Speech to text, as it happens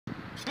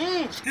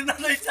Hey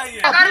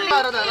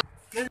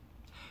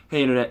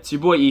Internet, it's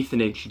your boy Ethan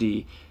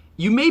HD.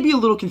 You may be a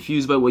little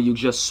confused by what you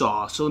just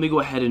saw, so let me go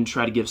ahead and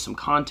try to give some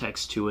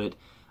context to it.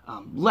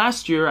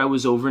 Last year I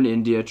was over in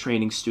India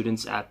training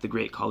students at the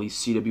great Khali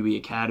CWE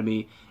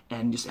Academy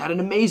and just had an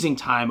amazing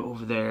time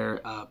over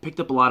there. Picked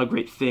up a lot of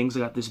great things. I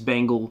got this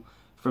bangle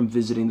from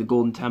visiting the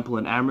Golden Temple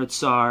in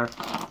Amritsar.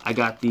 I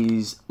got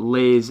these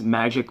Lay's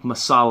Magic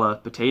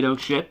Masala potato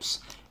chips,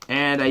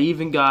 and I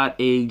even got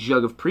a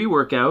jug of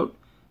pre-workout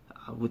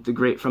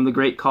from the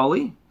great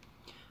Khali.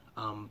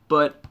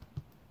 But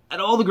at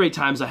all the great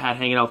times I had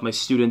hanging out with my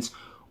students,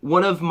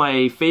 one of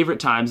my favorite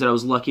times that I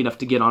was lucky enough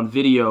to get on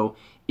video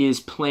is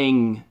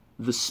playing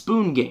the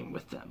spoon game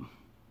with them.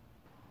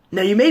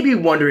 Now you may be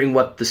wondering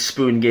what the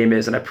spoon game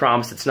is, and I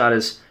promise it's not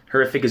as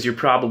horrific as you're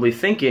probably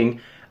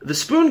thinking. The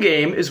spoon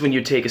game is when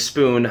you take a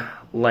spoon,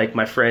 like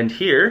my friend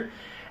here,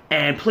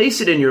 and place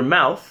it in your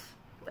mouth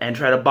and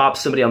try to bop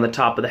somebody on the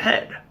top of the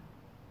head.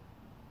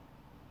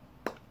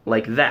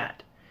 Like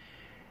that.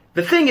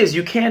 The thing is,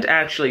 you can't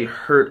actually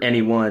hurt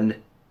anyone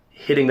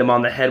hitting them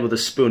on the head with a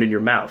spoon in your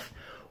mouth.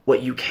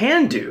 What you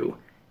can do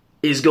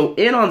is go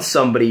in on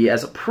somebody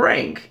as a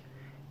prank,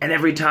 and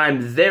every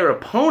time their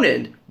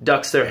opponent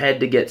ducks their head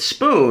to get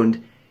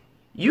spooned,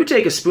 you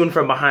take a spoon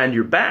from behind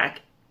your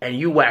back and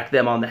you whack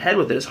them on the head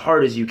with it as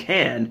hard as you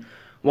can,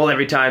 while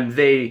every time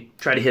they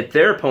try to hit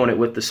their opponent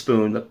with the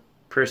spoon, the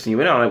person you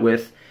went on it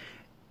with,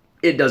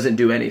 it doesn't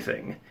do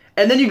anything.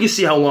 And then you can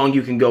see how long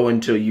you can go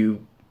until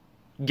you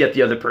get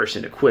the other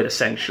person to quit,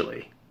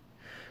 essentially.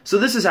 So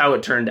this is how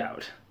it turned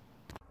out.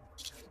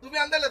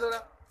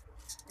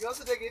 You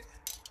also take it.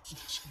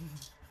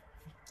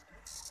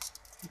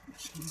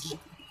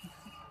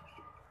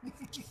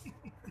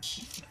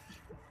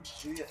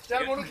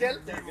 चल मोनू खेल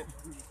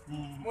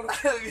मोनू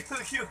खेल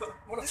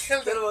मोनू खेल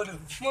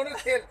मोनू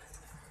खेल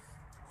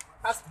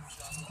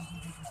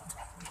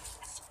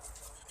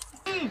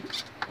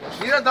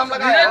नीरज दम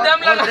लगा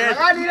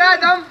नीरज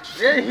दम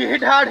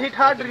hit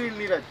hard reel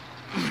Neeraj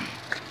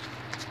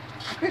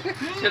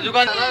चल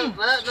जुगान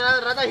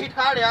राजा hit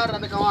hard यार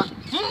राजा कमान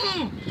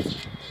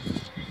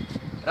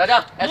राजा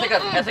ऐसे कर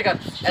ऐसे कर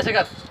ऐसे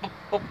कर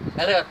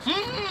ऐसे कर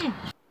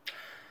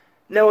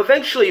Now,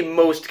 eventually,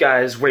 most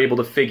guys were able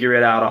to figure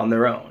it out on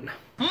their own.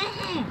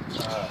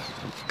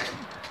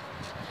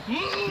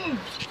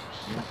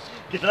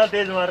 कितना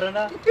तेज मार रहा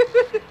ना?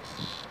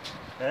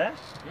 हैं?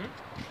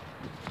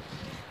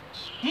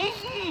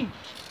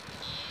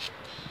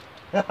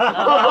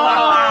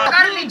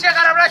 कर नीचे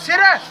कर अपना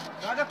सिर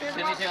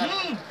नीचे कर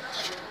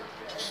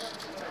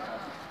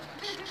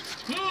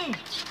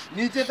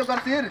नीचे तो कर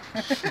सिर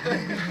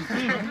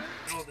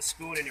Throw the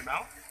spoon in your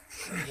mouth,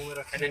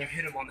 and then you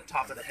hit him on the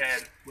top of the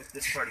head with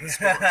this part of the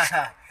spoon.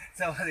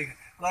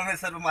 कौन में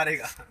सर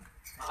मारेगा?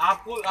 आप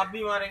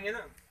भी मारेंगे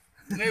ना?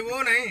 नहीं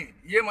वो नहीं,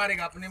 ये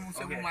मारेगा अपने मुंह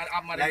से वो मार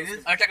आप मारेंगे।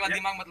 अटैक वाला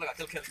दिमाग मत लगा,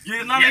 चल खेल।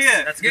 गिरना नहीं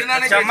है, गिरना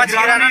नहीं, चम्मच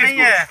गिराना नहीं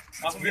है।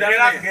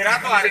 गिरा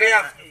तो हार गए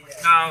आप।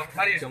 Now,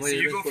 so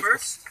you go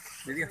first.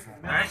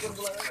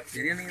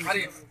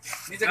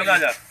 नीचे चला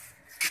जा।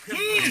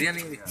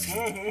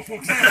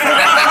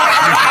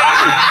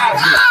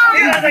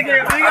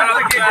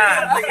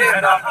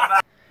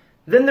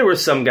 Then there were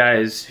some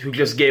guys who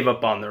just gave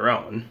up on their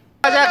own.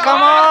 Raja,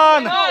 come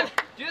on!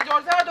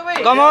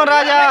 Come on,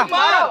 Raja!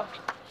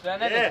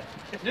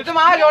 Jitu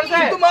मार जोर से!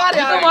 जीतू मार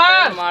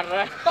यार! मार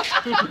रहा है।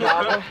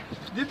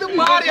 जीतू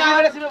मार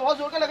यार! इसमें बहुत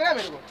जोर का लग रहा है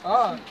मेरे को।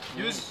 हाँ।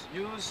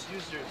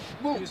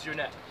 Use your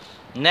neck.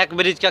 Neck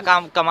bridge का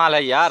काम कमाल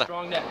है यार।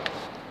 Strong neck.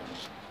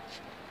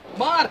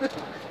 मार!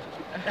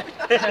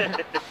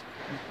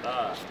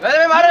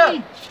 मैं मार!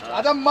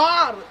 राजा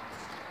मार!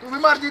 तू भी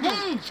मार जीतू!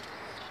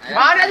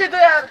 मार या जीतू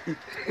यार!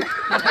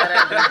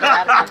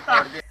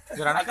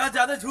 आकाश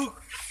ज्यादा झुक।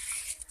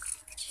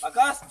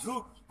 आकाश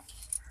झुक।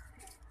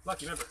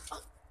 Lucky, remember.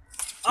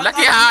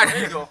 Lucky hard.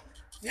 There you go.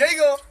 यही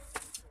गो!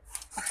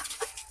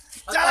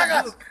 चल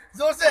आकाश!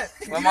 जोर से!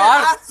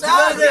 मार!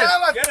 गिरा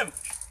मत! Get him.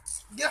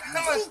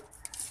 गिरा मत!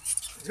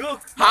 झुक।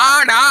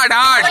 Hard.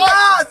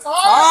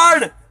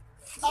 Hard!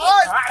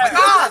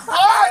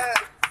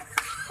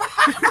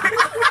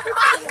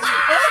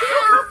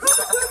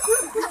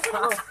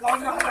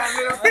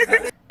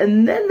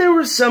 And then there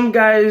were some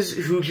guys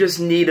who just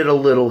needed a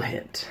little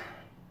hint.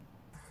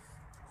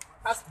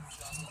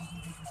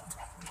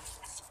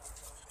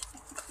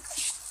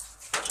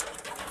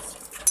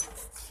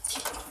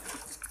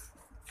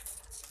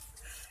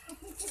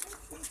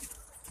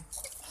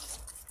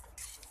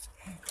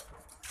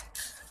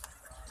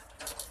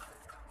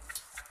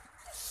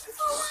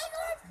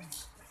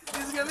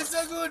 This game is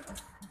so good!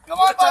 Come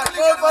on, Paul!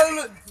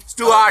 It's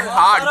too hard.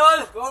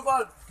 Go on,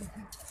 Paul!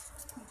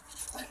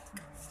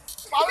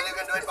 Paul, you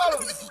can do it, Paul!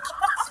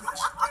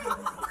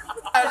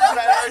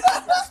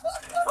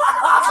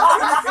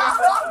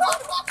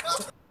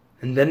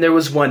 And then there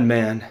was one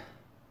man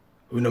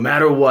who, no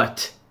matter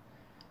what,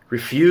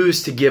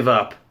 refused to give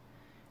up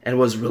and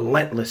was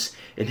relentless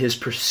in his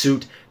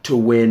pursuit to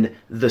win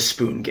the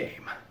spoon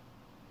game.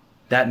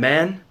 That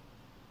man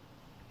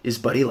is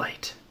Buddy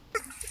Light.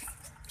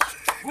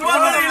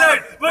 Buddy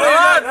Light.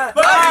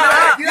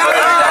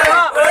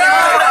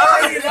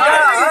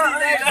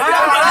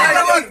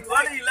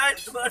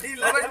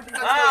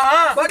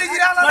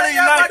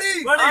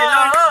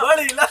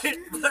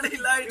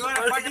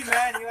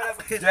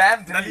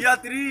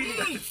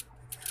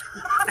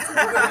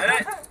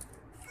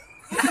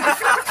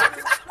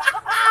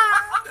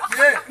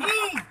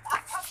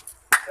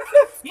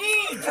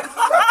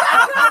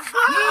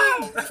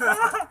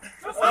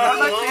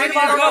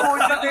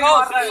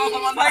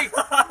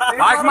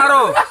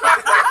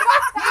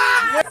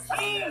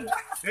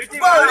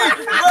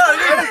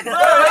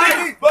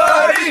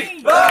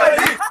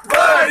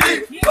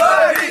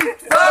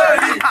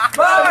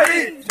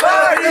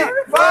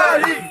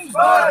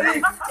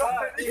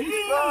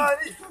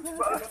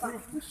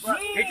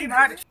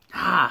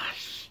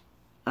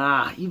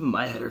 Even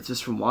my head hurts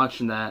just from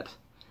watching that.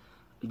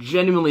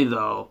 Genuinely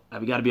though,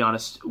 I've got to be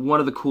honest, one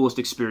of the coolest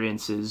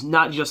experiences,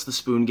 not just the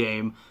spoon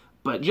game,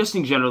 but just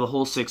in general, the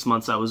whole 6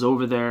 months I was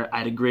over there. I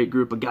had a great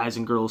group of guys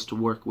and girls to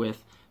work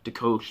with, to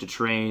coach, to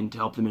train, to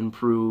help them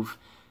improve.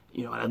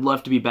 You know, and I'd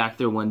love to be back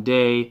there one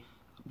day.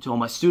 To all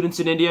my students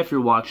in India, if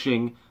you're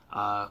watching,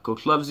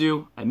 Coach loves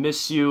you. I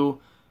miss you.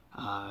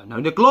 Now,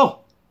 Niklo,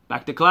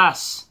 back to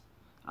class.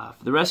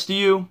 For the rest of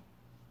you,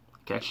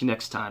 catch you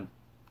next time.